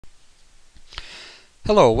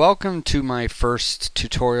Hello, welcome to my first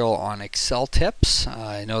tutorial on Excel tips.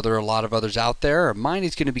 I know there are a lot of others out there. Mine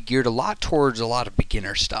is going to be geared a lot towards a lot of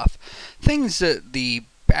beginner stuff. Things that the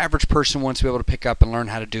average person wants to be able to pick up and learn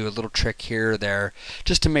how to do a little trick here or there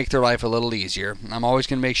just to make their life a little easier. I'm always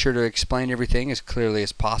going to make sure to explain everything as clearly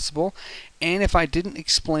as possible. And if I didn't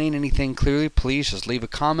explain anything clearly, please just leave a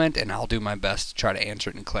comment and I'll do my best to try to answer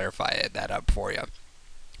it and clarify that up for you.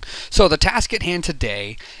 So the task at hand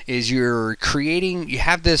today is you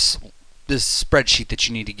have this spreadsheet that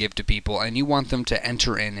you need to give to people, and you want them to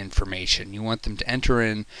enter in information. You want them to enter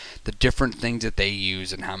in the different things that they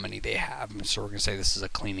use and how many they have. So we're going to say this is a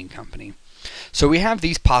cleaning company. So we have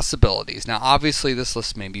these possibilities. Now obviously this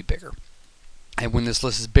list may be bigger. And when this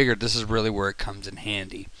list is bigger, this is really where it comes in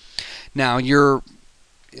handy. Now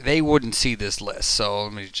they wouldn't see this list, so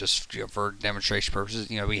let me just, for demonstration purposes,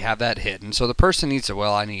 we have that hidden. So the person needs to,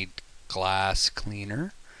 well, I need glass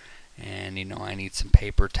cleaner, and I need some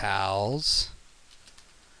paper towels,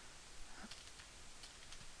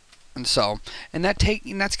 and that's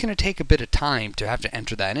going to take a bit of time to have to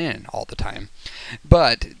enter that in all the time.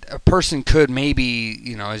 But a person could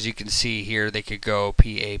maybe, as you can see here, they could go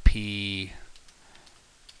PAP.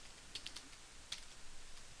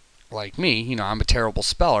 Like me, I'm a terrible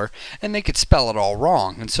speller, and they could spell it all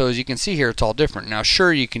wrong. And so as you can see here, it's all different. Now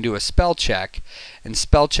sure, you can do a spell check, and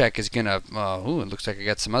spell check is gonna, it looks like I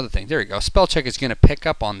got some other things. There you go. Spell check is gonna pick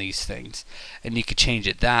up on these things, and you could change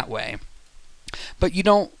it that way. But you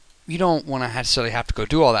don't want to necessarily have to go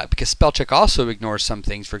do all that, because spell check also ignores some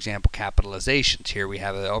things. For example, capitalizations. Here we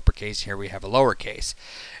have an uppercase, here we have a lowercase.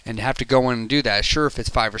 And to have to go in and do that, sure, if it's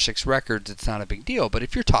 5 or 6 records, it's not a big deal. But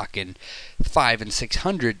if you're talking 5 and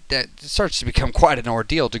 600, that starts to become quite an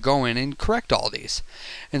ordeal to go in and correct all these.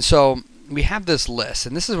 And so we have this list,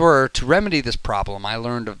 and this is where, to remedy this problem, I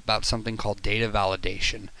learned about something called data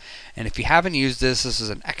validation. And if you haven't used this is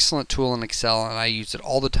an excellent tool in Excel, and I use it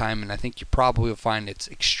all the time, and I think you probably will find it's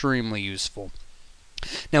extremely useful.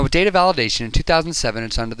 Now with data validation, in 2007,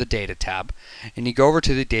 it's under the Data tab, and you go over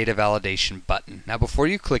to the Data Validation button. Now before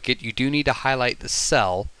you click it, you do need to highlight the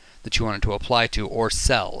cell that you want it to apply to, or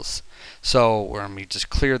cells. So let me just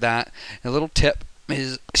clear that. A little tip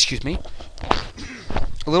is,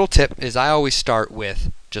 I always start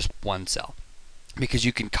with just one cell, because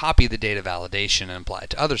you can copy the data validation and apply it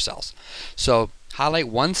to other cells. So highlight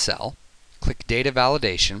one cell, click Data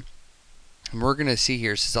Validation, and we're going to see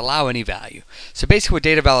here, it says allow any value. So basically what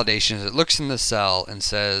data validation is, it looks in the cell and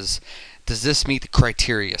says, does this meet the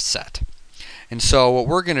criteria set? And so what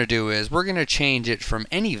we're going to do is we're going to change it from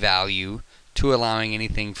any value to allowing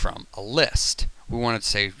anything from a list. We want to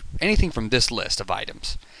say anything from this list of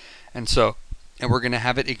items. And we're going to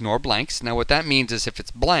have it ignore blanks. Now what that means is if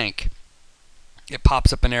it's blank, it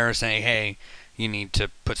pops up an error saying, hey, you need to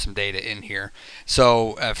put some data in here.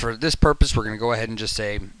 So for this purpose, we're going to go ahead and just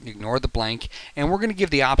say ignore the blank, and we're going to give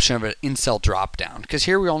the option of an in-cell drop-down, because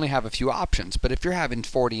here we only have a few options. But if you're having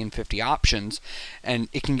 40 and 50 options, and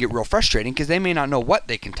it can get real frustrating because they may not know what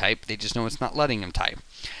they can type, they just know it's not letting them type.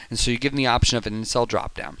 And so you give them the option of an in-cell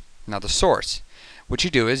drop-down. Now the source, what you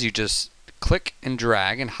do is you just click and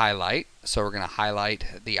drag and highlight. So we're going to highlight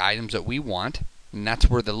the items that we want, and that's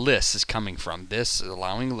where the list is coming from. This is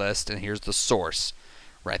allowing list, and here's the source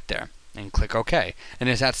right there. And click OK. And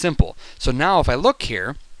it's that simple. So now if I look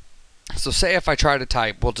here, so say if I try to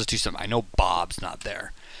type, we'll just do something. I know Bob's not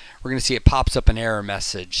there. We're going to see it pops up an error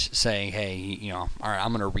message saying, hey, all right,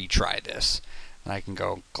 I'm going to retry this. And I can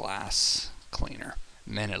go glass cleaner.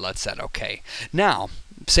 And then it lets that OK. Now,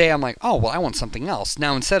 say I'm like, oh, well, I want something else.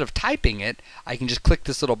 Now, instead of typing it, I can just click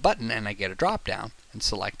this little button and I get a drop down and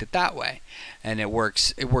select it that way. And it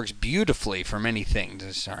works beautifully for many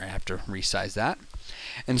things. Sorry, I have to resize that.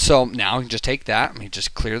 And so now I can just take that, let me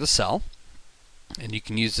just clear the cell. And you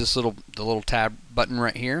can use this the little tab button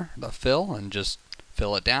right here, the fill, and just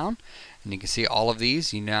fill it down. And you can see all of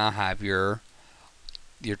these. You now have your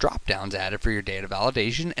drop downs added for your data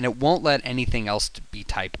validation, and it won't let anything else be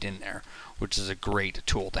typed in there, which is a great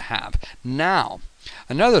tool to have. Now,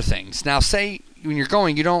 another thing. Now, say when you're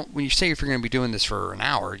going, when you say if you're going to be doing this for an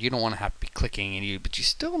hour, you don't want to have to be clicking, but you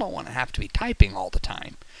still don't want to have to be typing all the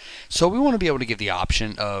time. So we want to be able to give the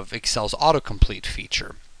option of Excel's autocomplete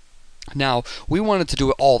feature. Now, we want it to do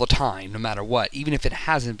it all the time, no matter what, even if it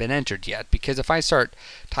hasn't been entered yet, because if I start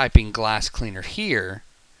typing glass cleaner here,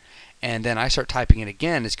 and then I start typing it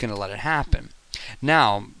again, it's going to let it happen.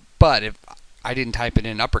 Now, but if I didn't type it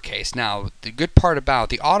in uppercase. Now, the good part about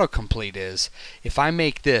the autocomplete is if I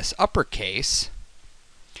make this uppercase,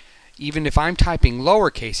 even if I'm typing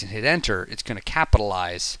lowercase and hit enter, it's going to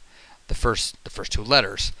capitalize the first two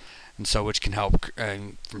letters. and so which can help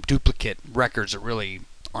from duplicate records that really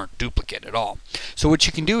aren't duplicate at all. So what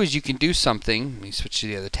you can do is you can do something, let me switch to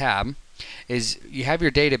the other tab, is you have your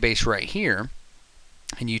database right here,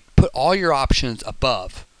 and you put all your options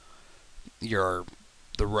above the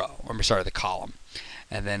row, or sorry, the column,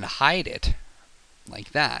 and then hide it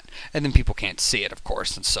like that, and then people can't see it, of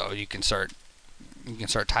course, and so you can start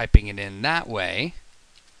typing it in that way,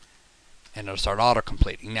 and it'll start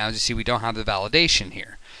auto-completing. Now as you see, we don't have the validation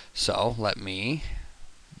here, so let me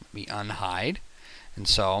unhide, and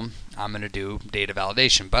so I'm going to do data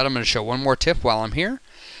validation. But I'm going to show one more tip while I'm here.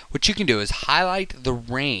 What you can do is highlight the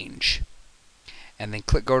range, and then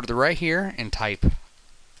go to the right here and type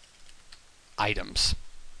items.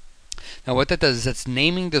 Now what that does is that's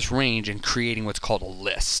naming this range and creating what's called a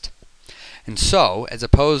list. And so, as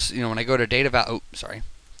opposed, when I go to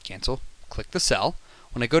cancel, click the cell.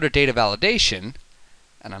 When I go to data validation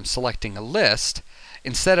and I'm selecting a list,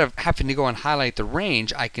 instead of having to go and highlight the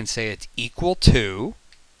range, I can say it's equal to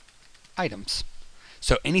items.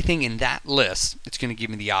 So anything in that list, it's going to give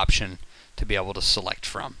me the option to be able to select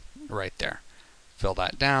from right there. Fill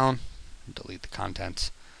that down, delete the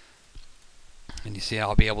contents. And you see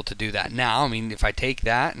I'll be able to do that now. I mean, if I take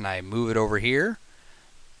that and I move it over here,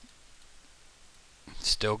 it's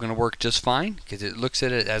still going to work just fine because it looks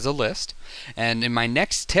at it as a list. And in my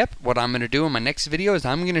next tip, what I'm going to do in my next video is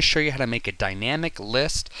I'm going to show you how to make a dynamic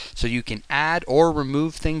list so you can add or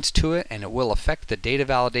remove things to it, and it will affect the data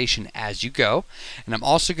validation as you go. And I'm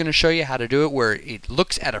also going to show you how to do it where it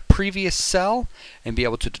looks at a previous cell and be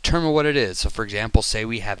able to determine what it is. So for example, say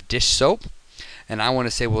we have dish soap, and I want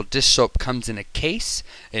to say, well, dish soap comes in a case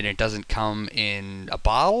and it doesn't come in a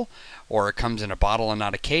bottle, or it comes in a bottle and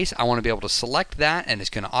not a case. I want to be able to select that, and it's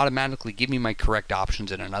going to automatically give me my correct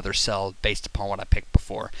options in another cell based upon what I picked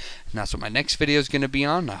before. And that's what my next video is going to be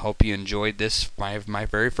on. I hope you enjoyed this, my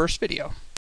very first video.